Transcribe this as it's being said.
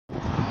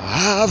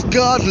I've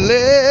got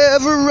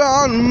leather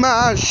on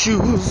my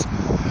shoes,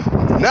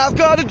 and I've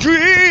got a dream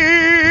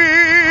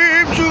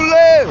to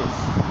live.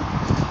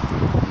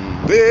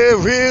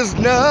 There is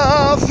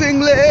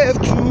nothing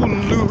left to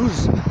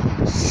lose,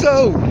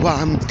 so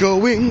I'm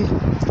going.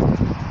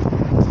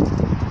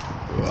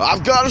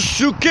 I've got a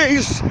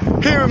suitcase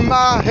here in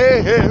my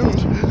hand,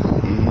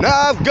 and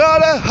I've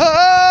got a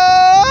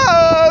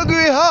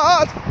hungry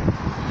heart,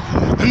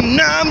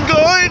 and I'm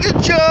going to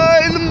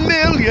join the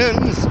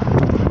millions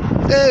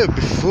there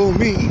before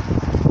me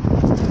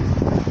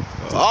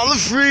on the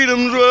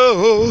freedom's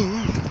road,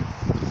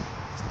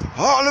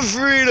 on the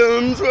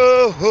freedom's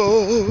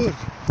road.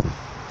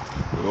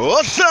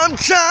 Oh,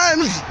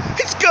 sometimes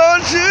it's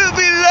going to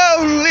be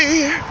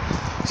lonely,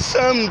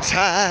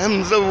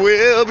 sometimes I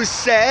will be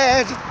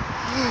sad,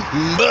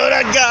 but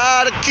I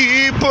gotta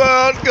keep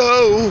on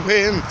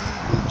going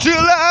till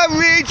I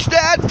reach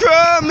that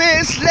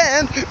promised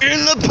land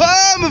in the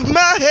palm of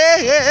my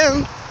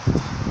hand.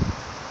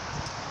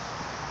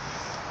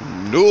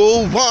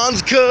 No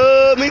one's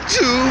coming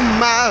to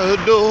my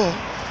door,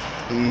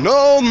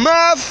 no,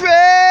 my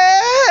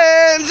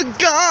friends are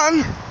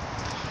gone.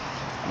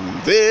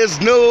 There's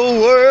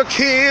no work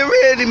here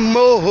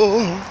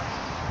anymore,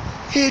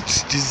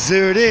 it's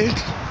deserted.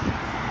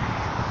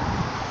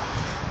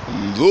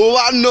 Though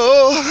I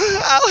know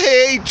I'll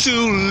hate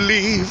to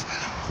leave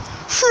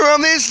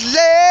from this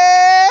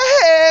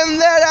land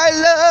that I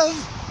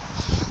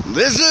love,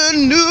 there's a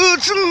new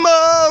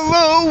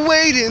tomorrow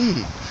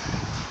waiting.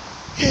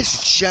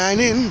 It's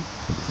shining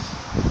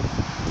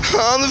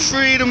on the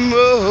freedom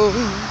road,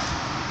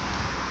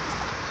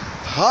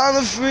 on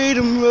the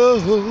freedom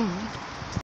road.